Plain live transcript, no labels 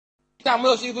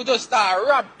Most people just start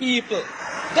rob people.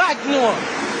 God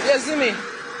no. You see me?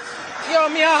 Yo,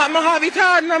 me have it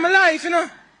hard in my life, you know.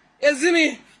 You see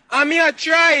me? And me I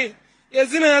try. You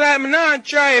see me? Like me not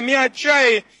try. Me I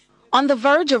try. On the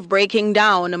verge of breaking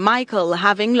down, Micheal,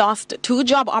 having lost 2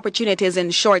 job opportunities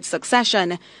in short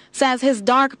succession, says his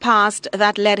dark past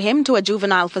that led him to a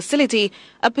juvenile facility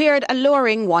appeared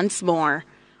alluring once more.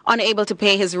 Unable to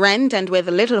pay his rent and with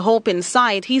little hope in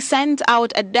sight, he sent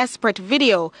out a desperate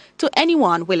video to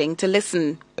anyone willing to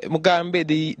listen. I go in bed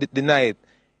the night.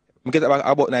 I get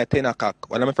about 10 o'clock.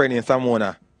 When my friend in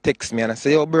Samona text me and I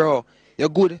say, yo bro, you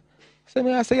good?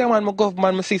 I say, yeah man, my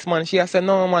government, my sis man. She said,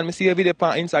 no man, I see a video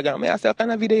on Instagram. I say, what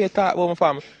kind of video you talk about my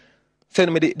fam?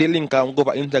 Send me the link and go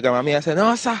to Instagram. I say,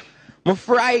 no sir, I'm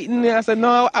frightened. I said,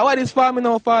 no, I want this for me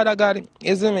now, Father God.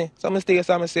 You see me? So I stay,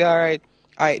 so I say, alright,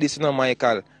 this is not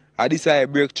Micheal. This is a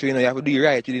breakthrough, you know, you have to do it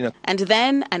right. You know. And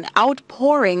then an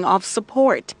outpouring of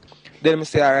support. Then I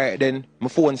say, alright, then my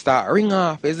phone start ring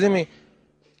off, you see me?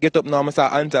 Get up now, I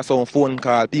start answer some phone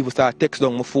call. People start text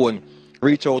on my phone.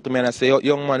 Reach out to me and I say,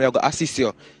 young man, I got to assist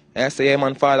you. And I say, yeah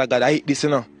man, Father God, I hate this, you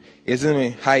know. You see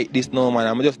me? I hate this now, man.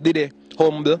 I just did it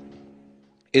humble.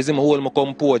 You see me, hold my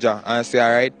composure. And I say,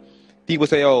 alright. People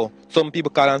say, oh, some people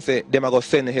call and say, them are going to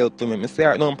send help to me. I say,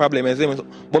 alright, no problem. You see me?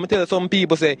 But I tell you, some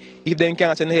people say, if they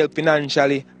can't send help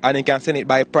financially and they can send it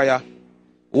by prayer,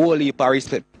 wholly for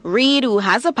respect. Reid, who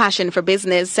has a passion for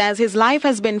business, says his life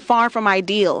has been far from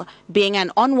ideal, being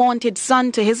an unwanted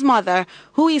son to his mother,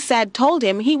 who he said told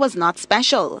him he was not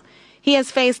special. He has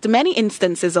faced many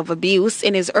instances of abuse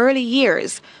in his early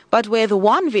years, but with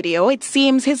one video, it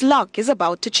seems his luck is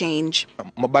about to change.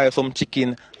 I buy some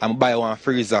chicken and buy one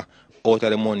freezer out of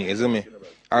the money, you see me?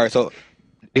 Alright, so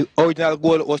the original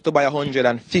goal was to buy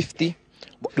 150,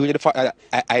 but due to the fact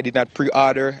that I did not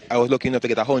pre-order, I was lucky enough to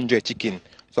get 100 chicken.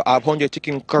 So I have 100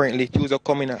 chicken currently. Tuesday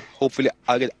coming, hopefully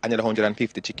I'll get another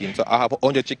 150 chicken. So I have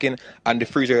 100 chicken and the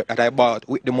freezer that I bought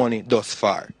with the money thus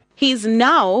far. He's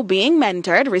now being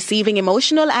mentored, receiving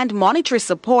emotional and monetary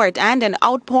support and an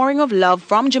outpouring of love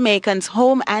from Jamaicans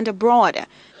home and abroad.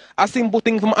 A simple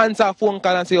thing from answer a phone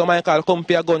call and say, oh Micheal, come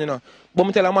pay a gun, you know. But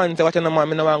I tell a man, say, watch a man, I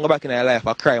don't want to go back in my life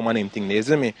or cry on him thing, you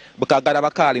see me? Because God have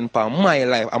a calling for my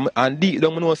life. And deep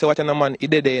down I know, say, watch a man, he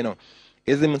dead there, you know.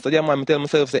 You see me? So yeah, man, I tell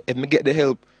myself, say, if I get the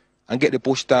help and get the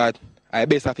push start, I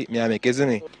best have it me and make, you see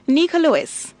me? Nika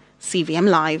Lewis, CVM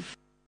Live.